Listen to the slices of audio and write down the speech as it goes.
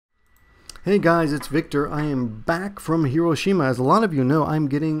Hey guys, it's Victor. I am back from Hiroshima. As a lot of you know, I'm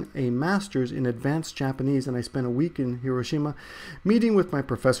getting a master's in advanced Japanese, and I spent a week in Hiroshima meeting with my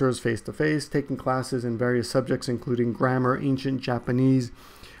professors face to face, taking classes in various subjects including grammar, ancient Japanese,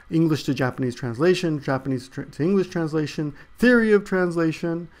 English to Japanese translation, Japanese to English translation, theory of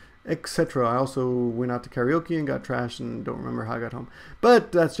translation, etc. I also went out to karaoke and got trashed and don't remember how I got home.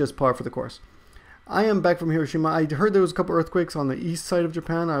 But that's just par for the course. I am back from Hiroshima. I heard there was a couple earthquakes on the east side of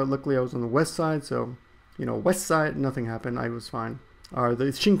Japan. Luckily, I was on the west side, so, west side, nothing happened. I was fine.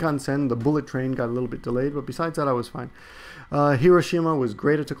 The Shinkansen, the bullet train, got a little bit delayed, but besides that, I was fine. Hiroshima was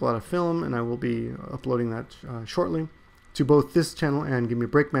great. I took a lot of film, and I will be uploading that shortly to both this channel and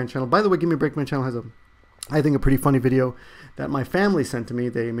Gimmeabreakman channel. By the way, Gimmeabreakman channel has I think, a pretty funny video that my family sent to me.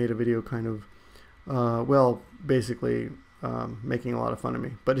 They made a video kind of, basically making a lot of fun of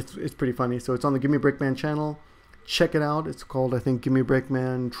me, but it's pretty funny. So it's on the Gimmeabreakman channel. Check it out. It's called, I think,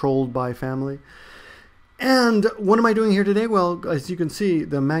 Gimmeabreakman Trolled by Family. And what am I doing here today? Well, as you can see,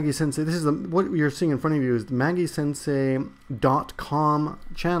 the Maggie Sensei, this is what you're seeing in front of you is the maggiesensei.com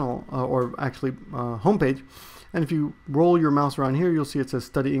channel, or actually homepage. And if you roll your mouse around here, you'll see it says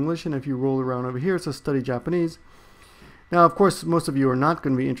Study English, and if you roll around over here, it says Study Japanese. Now, of course, most of you are not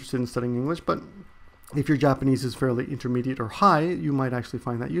going to be interested in studying English, but if your Japanese is fairly intermediate or high, you might actually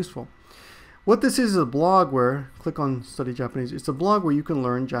find that useful. What this is a blog where, click on Study Japanese, it's a blog where you can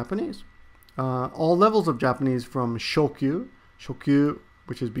learn Japanese. All levels of Japanese from Shokyu,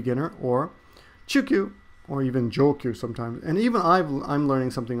 which is beginner, or Chukyu, or even Jokyu sometimes. And even I'm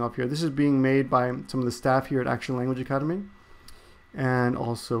learning something up here. This is being made by some of the staff here at Action Language Academy. And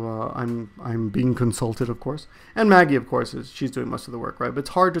also I'm being consulted, of course. And Maggie, of course, she's doing most of the work, right? But it's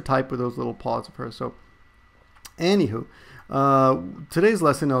hard to type with those little paws of hers. So anywho, today's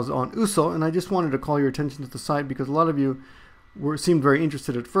lesson was on uso, and I just wanted to call your attention to the site because a lot of you seemed very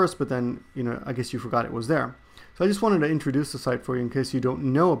interested at first, but then, I guess you forgot it was there. So I just wanted to introduce the site for you in case you don't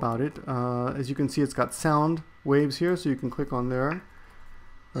know about it. As you can see, it's got sound waves here, so you can click on there,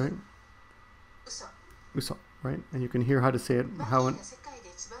 right? Uso, right? And you can hear how to say it.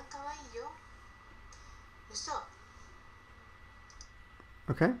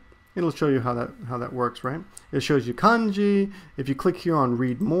 Okay, it'll show you how that works, right? It shows you kanji. If you click here on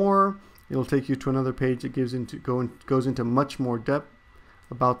Read More, it'll take you to another page that goes into much more depth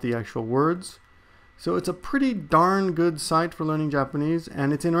about the actual words. So it's a pretty darn good site for learning Japanese,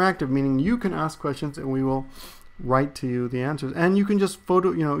 and it's interactive, meaning you can ask questions and we will write to you the answers. And you can just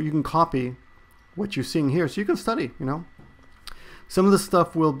you can copy what you're seeing here, so you can study, Some of the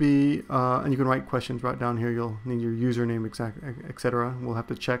stuff will be, and you can write questions right down here. You'll need your username, etc. We'll have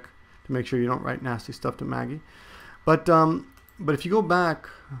to check to make sure you don't write nasty stuff to Maggie. But if you go back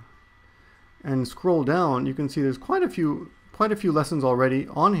and scroll down, you can see there's quite a few lessons already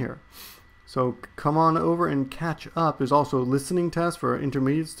on here. So come on over and catch up. There's also listening tests for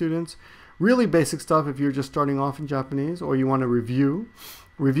intermediate students. Really basic stuff if you're just starting off in Japanese or you want to review.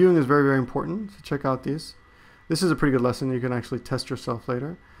 Reviewing is very, very important, so check out these. This is a pretty good lesson. You can actually test yourself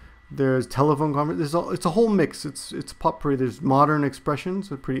later. There's telephone conversation. It's a whole mix. It's potpourri. There's modern expressions.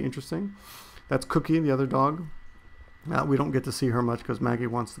 They're pretty interesting. That's Cookie, the other dog. We don't get to see her much because Maggie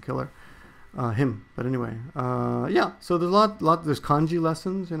wants to kill him. But anyway, yeah. So there's there's kanji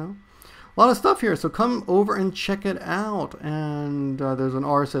lessons, A lot of stuff here, so come over and check it out. And there's an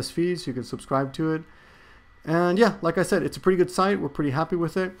RSS feed, so you can subscribe to it. And yeah, like I said, it's a pretty good site. We're pretty happy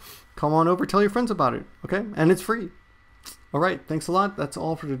with it. Come on over, tell your friends about it, okay? And it's free. All right, thanks a lot. That's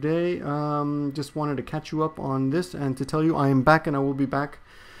all for today. Just wanted to catch you up on this and to tell you I am back, and I will be back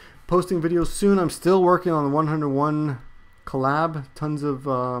posting videos soon. I'm still working on the 101 collab. Tons of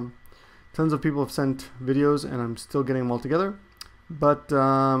people have sent videos, and I'm still getting them all together. But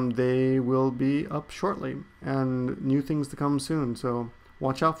they will be up shortly, and new things to come soon, so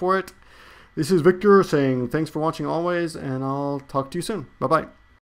watch out for it. This is Victor saying thanks for watching always, and I'll talk to you soon. Bye-bye.